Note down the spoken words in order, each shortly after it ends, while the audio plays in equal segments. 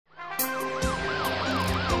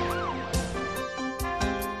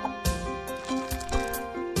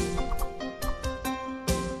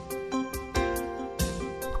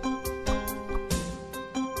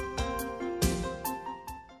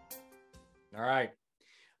All right.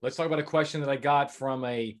 Let's talk about a question that I got from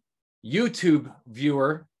a YouTube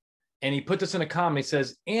viewer. And he put this in a comment. He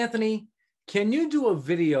says, Anthony, can you do a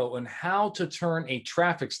video on how to turn a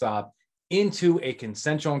traffic stop into a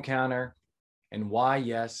consensual encounter? And why,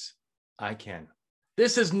 yes, I can.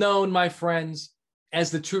 This is known, my friends,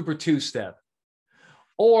 as the Trooper two-step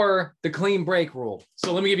or the clean break rule.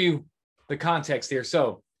 So let me give you the context here.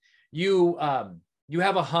 So you have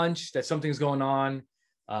a hunch that something's going on.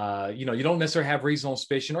 You don't necessarily have reasonable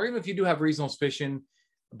suspicion, or even if you do have reasonable suspicion,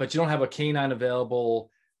 but you don't have a canine available,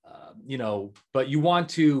 but you want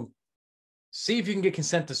to see if you can get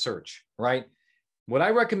consent to search, right? What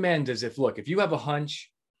I recommend is if you have a hunch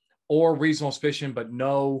or reasonable suspicion, but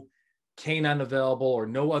no canine available or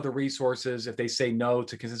no other resources, if they say no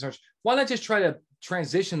to consent search, why not just try to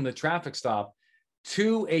transition the traffic stop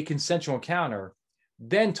to a consensual encounter,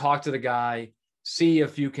 then talk to the guy, see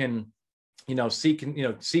if you can, seek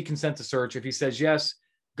consent to search. If he says yes,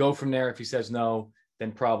 go from there. If he says no,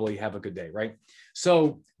 then probably have a good day, right?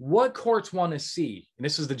 So what courts want to see, and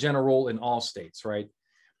this is the general rule in all states, right?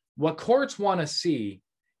 What courts want to see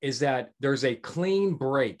is that there's a clean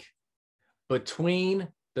break between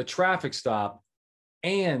the traffic stop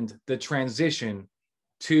and the transition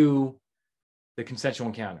to the consensual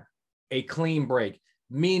encounter. A clean break,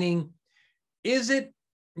 meaning, is it,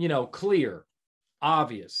 clear,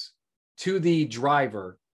 obvious to the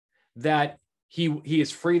driver that he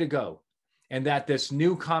is free to go and that this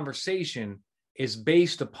new conversation is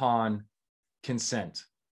based upon consent?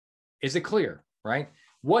 Is it clear, right?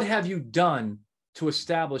 What have you done to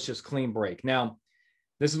establish this clean break? Now,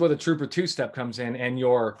 this is where the Trooper two-step comes in, and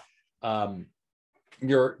your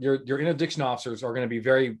interdiction officers are going to be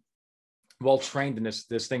very well trained in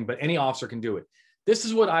this thing, but any officer can do it. This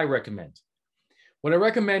is what I recommend. What I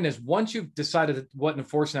recommend is once you've decided what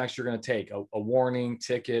enforcement action you're going to take, a warning,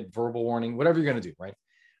 ticket, verbal warning, whatever you're going to do, right?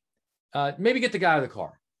 Maybe get the guy out of the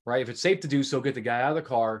car, right? If it's safe to do so, get the guy out of the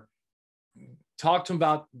car, talk to him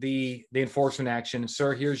about the enforcement action.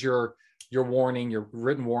 Sir, here's your warning, your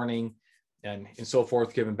written warning, and so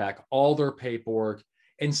forth. Give him back all their paperwork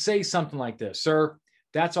and say something like this: Sir,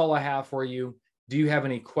 that's all I have for you. Do you have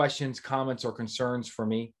any questions, comments, or concerns for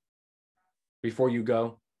me before you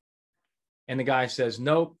go? And the guy says,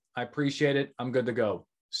 nope, I appreciate it. I'm good to go.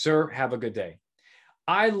 Sir, have a good day.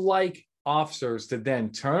 I like officers to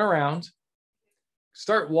then turn around,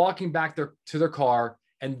 start walking back to their car,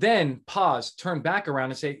 and then pause, turn back around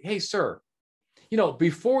and say, hey, sir,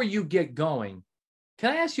 before you get going,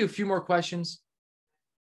 can I ask you a few more questions?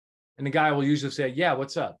 And the guy will usually say, yeah,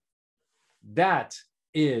 what's up? That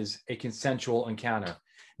is a consensual encounter.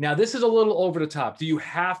 Now, this is a little over the top. Do you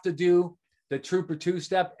have to do the Trooper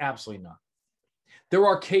two-step? Absolutely not. There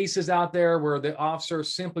are cases out there where the officer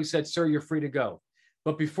simply said, sir, you're free to go.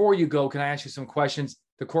 But before you go, can I ask you some questions?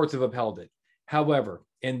 The courts have upheld it. However,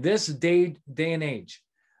 in this day and age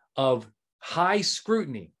of high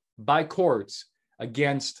scrutiny by courts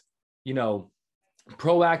against,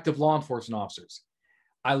 proactive law enforcement officers,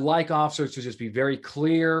 I like officers to just be very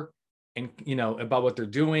clear and, about what they're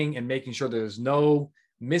doing and making sure there's no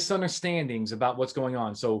misunderstandings about what's going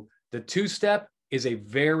on. So the two-step is a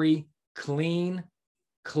very clean,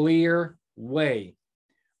 clear way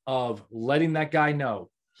of letting that guy know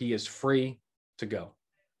he is free to go,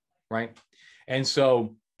 right? And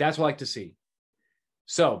so that's what I like to see.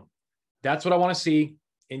 So that's what I want to see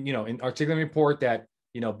in articulating report that,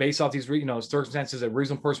 based off these, circumstances, a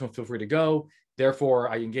reasonable person will feel free to go.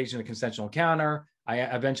 Therefore, I engaged in a consensual encounter. I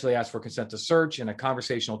eventually asked for consent to search in a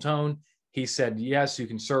conversational tone. He said, yes, you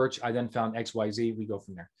can search. I then found XYZ. We go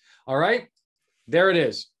from there. All right. There it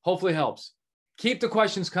is. Hopefully it helps. Keep the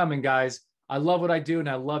questions coming, guys. I love what I do, and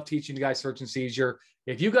I love teaching you guys search and seizure.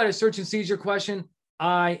 If you got a search and seizure question,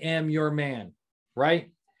 I am your man,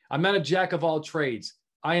 right? I'm not a jack of all trades.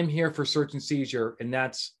 I am here for search and seizure, and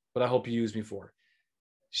that's what I hope you use me for.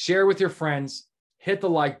 Share with your friends. Hit the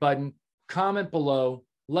like button. Comment below.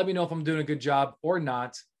 Let me know if I'm doing a good job or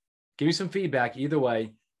not. Give me some feedback either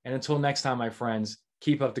way. And until next time, my friends,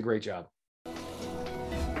 keep up the great job.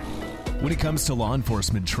 When it comes to law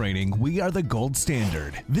enforcement training, we are the gold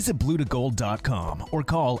standard. Visit bluetogold.com or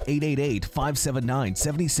call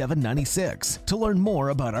 888-579-7796 to learn more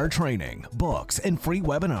about our training, books, and free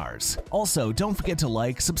webinars. Also, don't forget to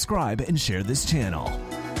like, subscribe, and share this channel.